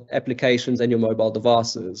mobile applications and your mobile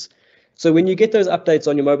devices. So when you get those updates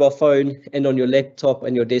on your mobile phone and on your laptop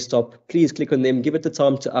and your desktop, please click on them, give it the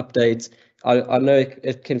time to update. I know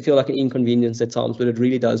it can feel like an inconvenience at times, but it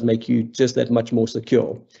really does make you just that much more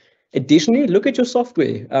secure. Additionally, look at your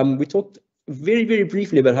software. We talked very, very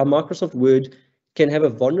briefly about how Microsoft Word can have a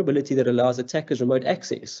vulnerability that allows attackers remote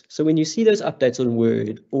access. So when you see those updates on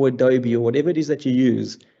Word or Adobe or whatever it is that you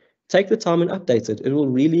use, take the time and update it. It will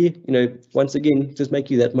really, once again, just make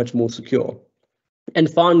you that much more secure.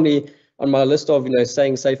 And finally, on my list of,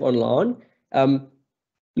 staying safe online,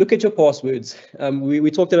 look at your passwords.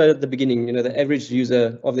 We talked about it at the beginning, the average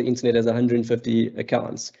user of the internet has 150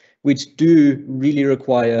 accounts, which do really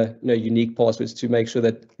require, unique passwords to make sure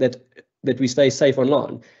that we stay safe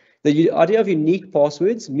online. The idea of unique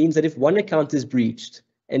passwords means that if one account is breached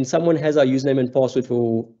and someone has our username and password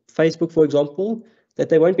for Facebook, for example, that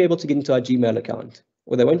they won't be able to get into our Gmail account,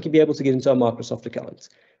 or they won't be able to get into our Microsoft account.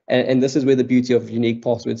 And this is where the beauty of unique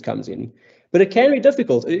passwords comes in. But it can be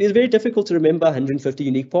difficult. It is very difficult to remember 150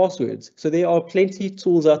 unique passwords. So there are plenty of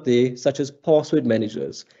tools out there, such as password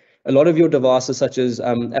managers. A lot of your devices, such as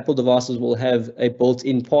Apple devices, will have a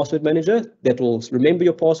built-in password manager that will remember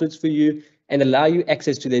your passwords for you and allow you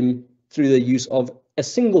access to them through the use of a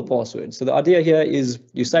single password. So the idea here is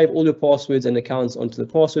you save all your passwords and accounts onto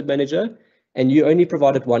the password manager, and you only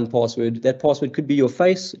provided one password. That password could be your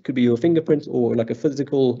face, it could be your fingerprint, or like a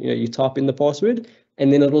physical, you type in the password,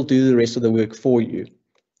 and then it'll do the rest of the work for you.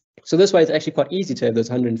 So this way, it's actually quite easy to have those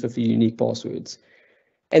 150 unique passwords.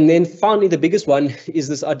 And then finally, the biggest one is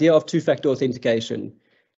this idea of two-factor authentication.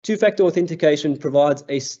 Two-factor authentication provides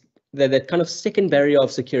that kind of second barrier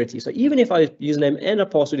of security. So even if our username and our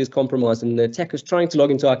password is compromised and the attacker is trying to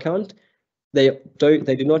log into our account, they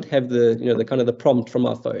do not have the kind of the prompt from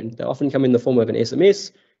our phone. They often come in the form of an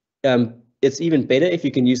SMS. It's even better if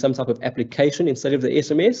you can use some type of application instead of the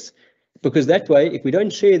SMS, because that way, if we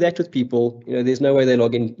don't share that with people, there's no way they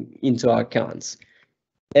log into our accounts.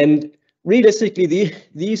 And realistically,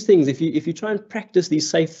 these things, if you try and practice these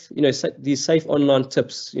safe online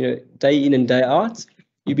tips, day in and day out,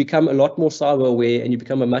 you become a lot more cyber aware and you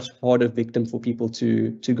become a much harder victim for people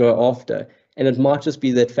to go after. And it might just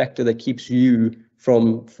be that factor that keeps you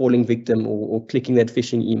from falling victim or clicking that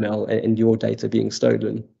phishing email and your data being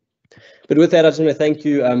stolen. But with that, I just want to thank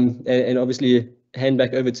you and obviously hand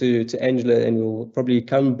back over to Angela, and we'll probably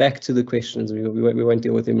come back to the questions. We won't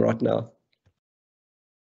deal with them right now.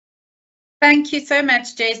 Thank you so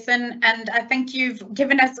much, Jason. And I think you've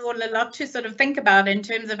given us all a lot to sort of think about in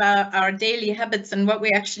terms of our daily habits and what we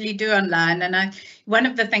actually do online. And one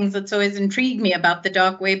of the things that's always intrigued me about the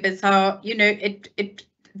dark web is how,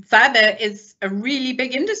 cyber is a really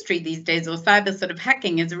big industry these days, or cyber sort of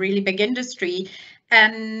hacking is a really big industry.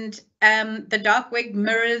 And the dark web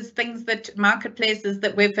mirrors things that marketplaces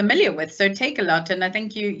that we're familiar with. So Takealot, and I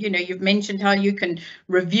think you've mentioned how you can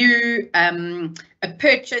review a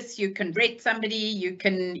purchase, you can rate somebody, you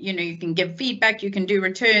can give feedback, you can do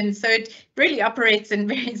returns. So it really operates in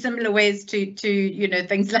very similar ways to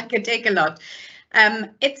things like a Takealot.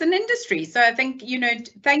 It's an industry, so I think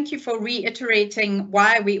thank you for reiterating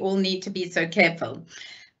why we all need to be so careful.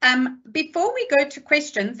 Before we go to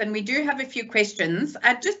questions, and we do have a few questions,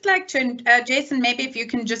 I'd just like to, Jason, maybe if you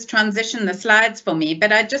can just transition the slides for me,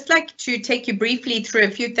 but I'd just like to take you briefly through a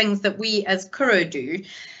few things that we as Kuro do.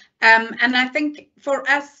 And I think for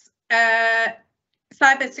us,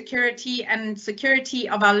 cybersecurity and security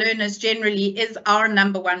of our learners generally is our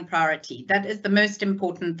 #1 priority. That is the most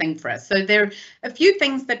important thing for us. So there are a few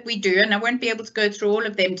things that we do, and I won't be able to go through all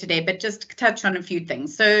of them today, but just touch on a few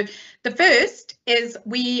things. So the first is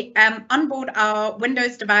we onboard our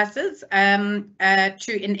Windows devices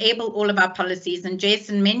to enable all of our policies. And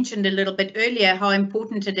Jason mentioned a little bit earlier how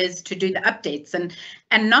important it is to do the updates,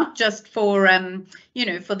 and not just for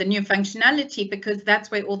for the new functionality, because that's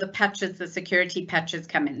where all the patches, the security patches,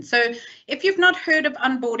 come in. So if you've not heard of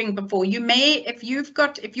onboarding before, you may, if your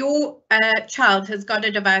child has got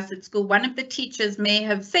a device at school, one of the teachers may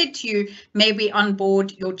have said to you, may we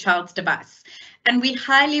onboard your child's device? And we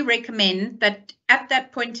highly recommend that at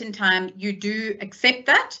that point in time, you do accept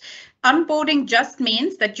that. Onboarding just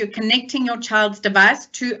means that you're connecting your child's device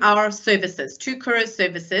to our services, to Kuro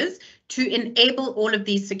services, to enable all of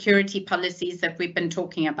these security policies that we've been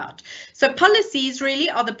talking about. So policies really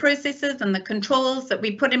are the processes and the controls that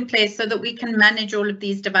we put in place so that we can manage all of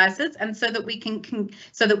these devices, and so that we can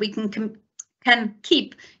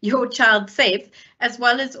keep your child safe, as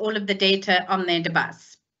well as all of the data on their device.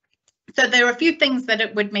 So there are a few things that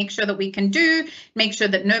it would make sure that we can do, make sure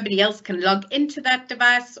that nobody else can log into that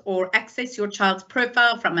device or access your child's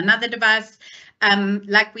profile from another device.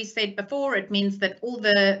 Like we said before, it means that all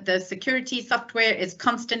the security software is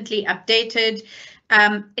constantly updated.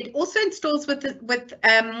 It also installs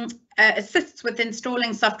assists with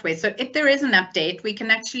installing software. So if there is an update, we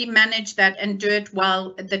can actually manage that and do it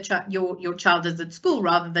while your child is at school,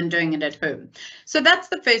 rather than doing it at home. So that's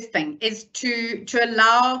the first thing, is to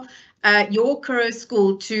allow your Kuro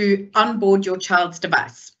school to onboard your child's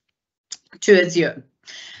device to Azure.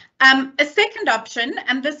 A second option,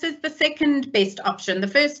 and this is the second best option. The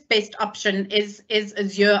first best option is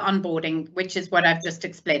Azure onboarding, which is what I've just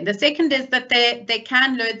explained. The second is that they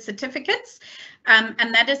can load certificates,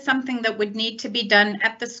 and that is something that would need to be done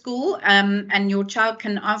at the school, and your child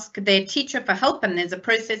can ask their teacher for help, and there's a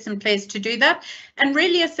process in place to do that. And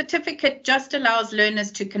really, a certificate just allows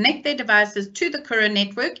learners to connect their devices to the Kuro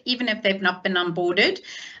network, even if they've not been onboarded.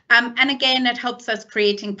 And again, it helps us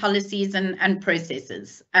creating policies and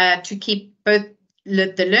processes to keep both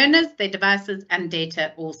the learners, their devices, and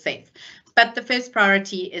data all safe. But the first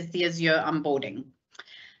priority is the Azure onboarding.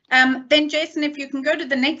 Then Jason, if you can go to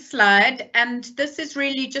the next slide, and this is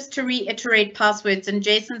really just to reiterate passwords, and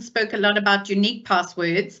Jason spoke a lot about unique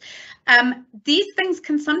passwords. These things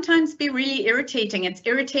can sometimes be really irritating. It's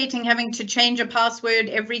irritating having to change a password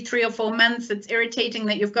every 3 or 4 months. It's irritating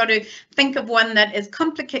that you've got to think of one that is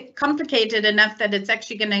complicated enough that it's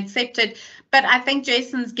actually going to accept it. But I think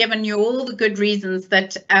Jason's given you all the good reasons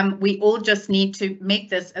that we all just need to make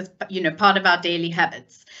this as part of our daily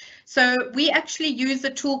habits. So we actually use a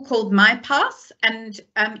tool called MyPass, and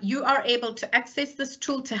you are able to access this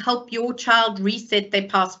tool to help your child reset their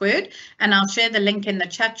password, and I'll share the link in the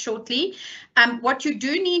chat shortly. What you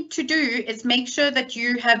do need to do is make sure that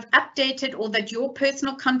you have updated, or that your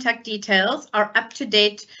personal contact details are up to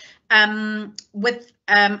date with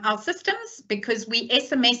our systems, because we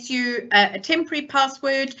SMS you a temporary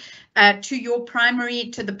password to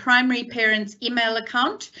the primary parent's email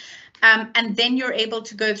account. And then you're able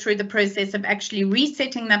to go through the process of actually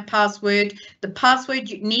resetting that password. The password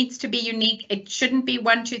needs to be unique. It shouldn't be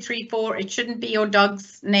 1234. It shouldn't be your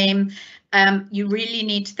dog's name. You really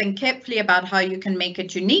need to think carefully about how you can make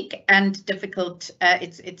it unique and difficult.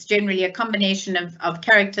 It's generally a combination of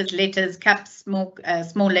characters, letters, caps,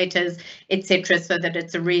 small letters, etc., so that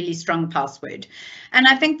it's a really strong password. And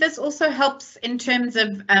I think this also helps in terms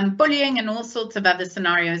of bullying and all sorts of other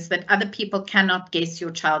scenarios that other people cannot guess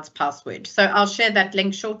your child's password. So I'll share that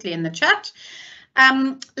link shortly in the chat.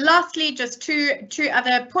 Lastly, just two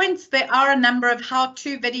other points. There are a number of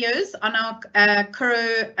how-to videos on our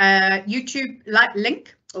Kuro YouTube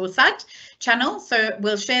link or site channel, so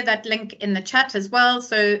we'll share that link in the chat as well.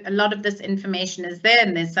 So a lot of this information is there,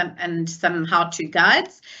 and there's some how-to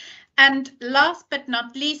guides. And last but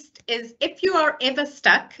not least is if you are ever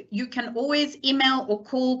stuck, you can always email or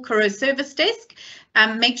call Kuro Service Desk.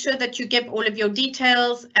 Make sure that you give all of your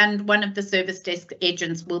details and one of the service desk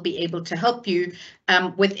agents will be able to help you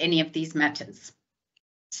with any of these matters.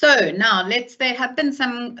 So now there have been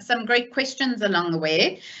some great questions along the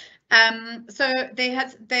way. So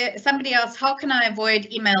somebody asked, how can I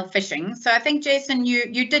avoid email phishing? So I think, Jason,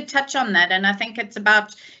 you did touch on that, and I think it's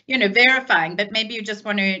about, verifying, but maybe you just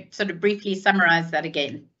want to sort of briefly summarize that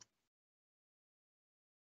again.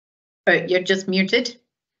 Oh, you're just muted.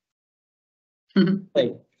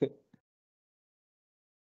 Hey.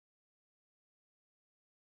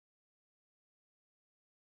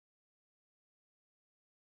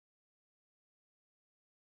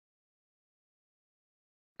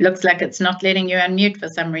 Looks like it's not letting you unmute for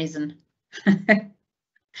some reason.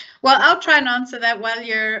 Well, I'll try and answer that while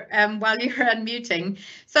you're unmuting.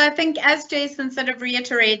 So I think, as Jason sort of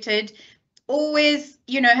reiterated, always,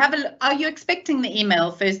 are you expecting the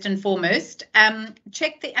email first and foremost?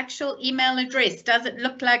 Check the actual email address. Does it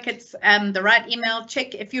look like it's the right email?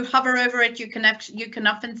 Check if you hover over it, you can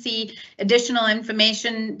often see additional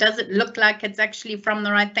information. Does it look like it's actually from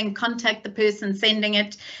the right thing? Contact the person sending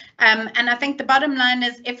it. And I think the bottom line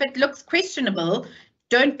is, if it looks questionable,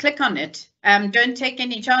 don't click on it. Don't take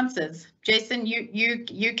any chances. Jason,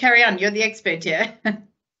 you carry on. You're the expert here.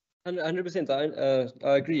 100%.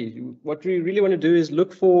 I agree. What we really want to do is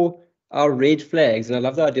look for our red flags, and I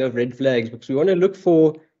love the idea of red flags because we want to look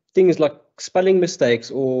for things like spelling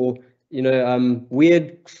mistakes or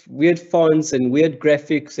weird fonts and weird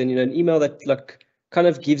graphics, and an email that kind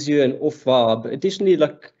of gives you an off vibe. Additionally,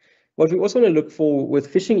 what we also want to look for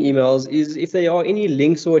with phishing emails is if there are any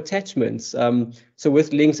links or attachments. So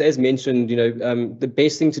with links, as mentioned, the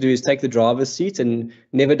best thing to do is take the driver's seat and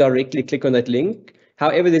never directly click on that link.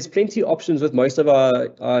 However, there's plenty of options with most of our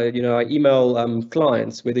email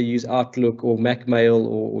clients, whether you use Outlook or Macmail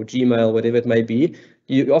or Gmail, whatever it may be.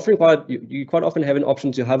 You quite often have an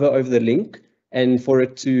option to hover over the link and for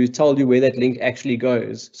it to tell you where that link actually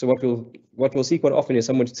goes. So what we'll see quite often is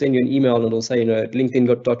someone send you an email and it'll say,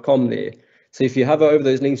 linkedin.com there. So if you hover over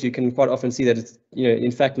those links, you can quite often see that it's,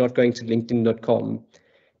 in fact, not going to linkedin.com.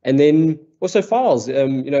 And then also files.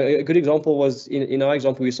 A good example was in our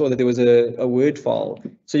example, we saw that there was a Word file.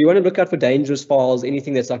 So you want to look out for dangerous files,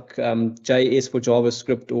 anything that's like JS for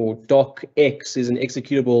JavaScript, or docx is an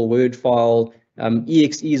executable Word file.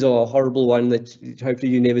 EXEs are a horrible one that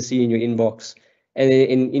hopefully you never see in your inbox. And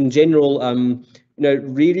in general,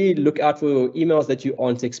 really look out for emails that you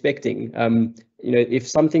aren't expecting. If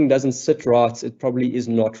something doesn't sit right, it probably is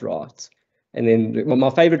not right. And then my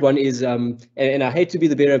favorite one is, and I hate to be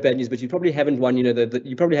the bearer of bad news, but you probably haven't won,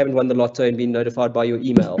 you probably haven't won the lotto and been notified by your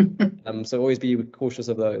email. So always be cautious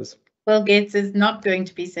of those. Bill Gates is not going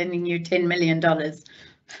to be sending you $10 million.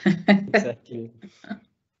 Exactly.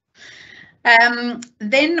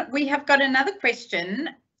 Then we have got another question.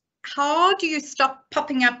 How do you stop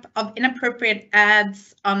popping up of inappropriate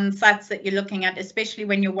ads on sites that you're looking at, especially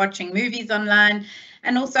when you're watching movies online?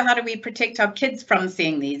 And also, how do we protect our kids from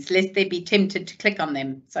seeing these, lest they be tempted to click on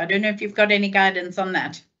them? So I don't know if you've got any guidance on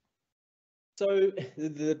that. So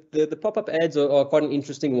the pop-up ads are quite an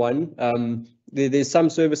interesting one. There's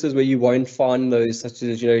some services where you won't find those, such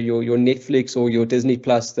as your Netflix or your Disney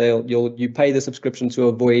Plus. You pay the subscription to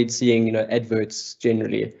avoid seeing adverts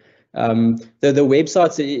generally. The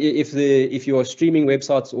websites, if you are streaming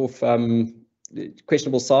websites off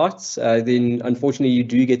questionable sites, then unfortunately you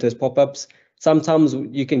do get those pop-ups. Sometimes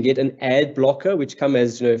you can get an ad blocker, which come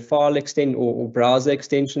as file extend or browser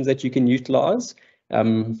extensions that you can utilize.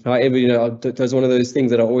 However, there's one of those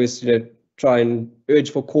things that I always try and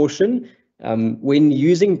urge for caution. When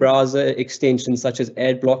using browser extensions such as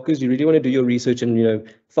ad blockers, you really want to do your research and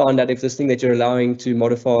find out if this thing that you're allowing to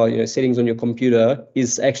modify settings on your computer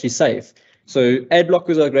is actually safe. So ad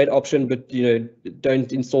blockers are a great option, but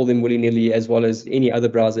don't install them willy-nilly, as well as any other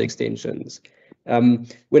browser extensions.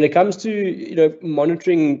 When it comes to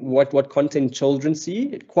monitoring what content children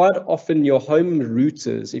see, quite often your home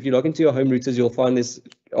routers, if you log into your home routers, you'll find there's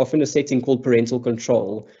often a setting called parental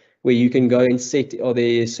control, where you can go and set, are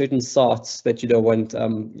there certain sites that you don't want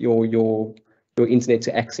your internet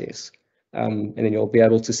to access, and then you'll be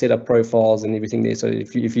able to set up profiles and everything there. So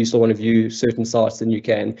if you still want to view certain sites, then you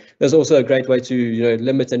can. There's also a great way to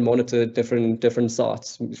limit and monitor different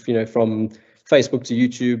sites, from Facebook to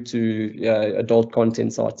YouTube to adult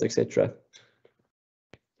content sites, etc.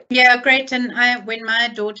 Yeah, great. And when my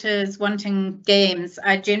daughter is wanting games,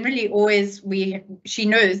 I generally always, she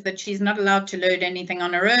knows that she's not allowed to load anything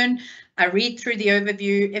on her own. I read through the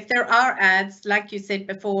overview. If there are ads, like you said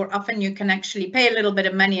before, often you can actually pay a little bit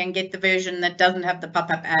of money and get the version that doesn't have the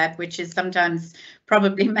pop-up ad, which is sometimes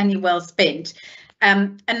probably money well spent.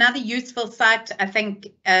 Another useful site, I think,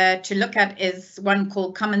 to look at is one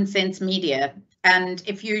called Common Sense Media. And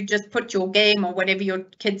if you just put your game or whatever your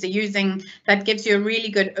kids are using, that gives you a really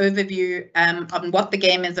good overview on what the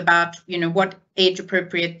game is about, you know, what age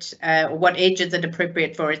appropriate or what age is it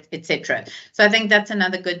appropriate for, etc. So I think that's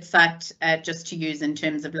another good site just to use in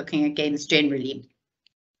terms of looking at games generally.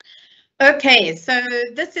 Okay, so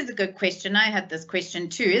this is a good question. I had this question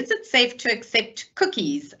too. Is it safe to accept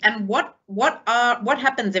cookies? And what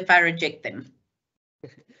happens if I reject them?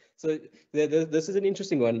 So this is an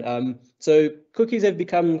interesting one. So cookies have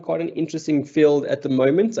become quite an interesting field at the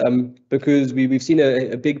moment because we've seen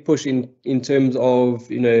a big push in terms of,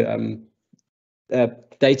 you know,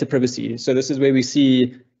 data privacy. So this is where we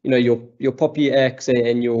see, you know, your POPI Acts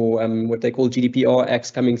and your what they call GDPR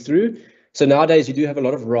Acts coming through. So nowadays you do have a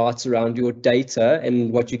lot of rights around your data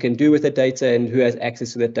and what you can do with the data and who has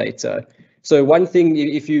access to that data. So one thing,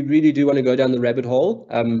 if you really do want to go down the rabbit hole,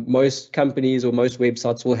 most companies or most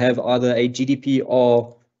websites will have either a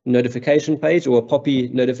GDPR notification page or a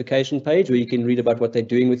POPI notification page where you can read about what they're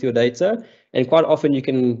doing with your data. And quite often you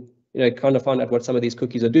can, you know, kind of find out what some of these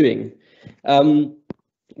cookies are doing.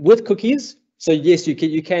 With cookies, so yes,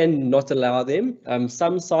 you can not allow them.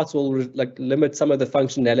 Some sites will limit some of the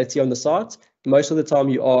functionality on the site. Most of the time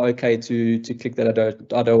you are okay to click that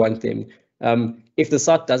I don't want them. If the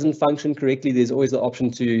site doesn't function correctly, there's always the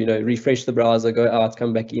option to, you know, refresh the browser, go out,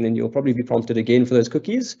 come back in, and you'll probably be prompted again for those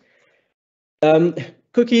cookies.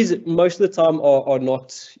 Cookies most of the time are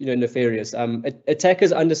not, you know, nefarious.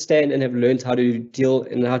 Attackers understand and have learned how to deal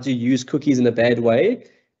and how to use cookies in a bad way.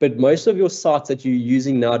 But most of your sites that you're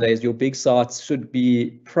using nowadays, your big sites, should be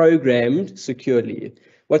programmed securely.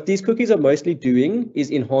 What these cookies are mostly doing is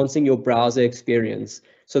enhancing your browser experience.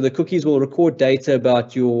 So the cookies will record data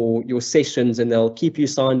about your sessions, and they'll keep you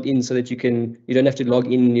signed in so that you don't have to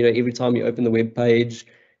log in, you know, every time you open the web page.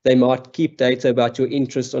 They might keep data about your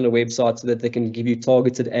interest on a website so that they can give you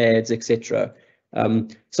targeted ads, etc.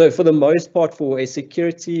 So for the most part, for a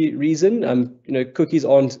security reason, you know, cookies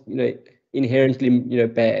aren't, you know, inherently, you know,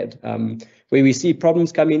 bad. Where we see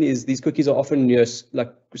problems come in is these cookies are often, you know,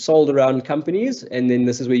 like sold around companies, and then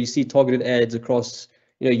this is where you see targeted ads across,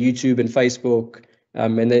 you know, YouTube and Facebook,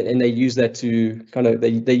 and they use that to kind of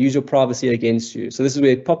they use your privacy against you. So this is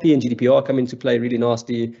where POPI and GDPR come into play really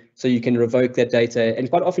nasty. So you can revoke that data, and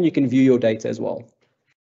quite often you can view your data as well.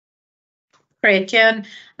 Great, yeah, and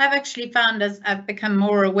I've actually found as I've become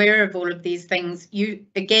more aware of all of these things, you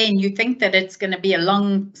think that it's going to be a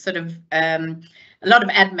long sort of a lot of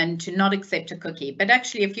admin to not accept a cookie, but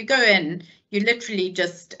actually if you go in, you literally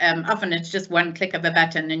just often it's just one click of a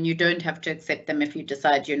button, and you don't have to accept them if you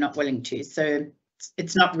decide you're not willing to. So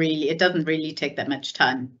it's not really, it doesn't really take that much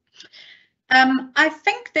time. I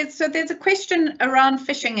think there's a question around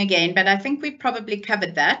phishing again, but I think we probably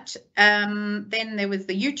covered that. Then there was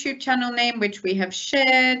the YouTube channel name, which we have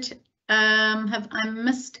shared. Have I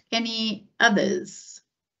missed any others?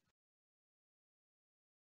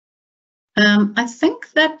 I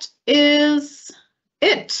think that is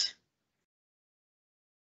it.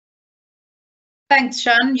 Thanks,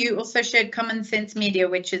 Sean. You also shared Common Sense Media,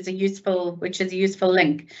 which is a useful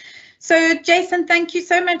link. So, Jason, thank you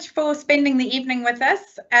so much for spending the evening with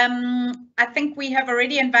us. I think we have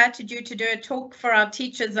already invited you to do a talk for our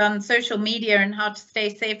teachers on social media and how to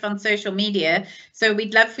stay safe on social media. So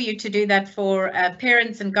we'd love for you to do that for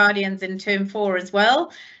parents and guardians in Term 4 as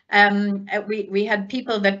well. We had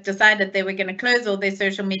people that decided they were going to close all their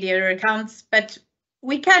social media accounts, but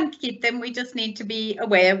we can't keep them. We just need to be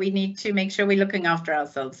aware. We need to make sure we're looking after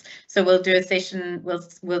ourselves. So we'll do a session.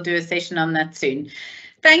 We'll do a session on that soon.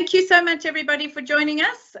 Thank you so much, everybody, for joining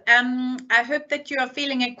us. I hope that you are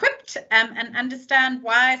feeling equipped and understand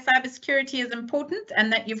why cybersecurity is important,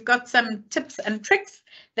 and that you've got some tips and tricks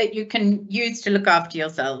that you can use to look after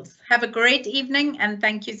yourselves. Have a great evening, and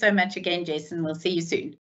thank you so much again, Jason. We'll see you soon.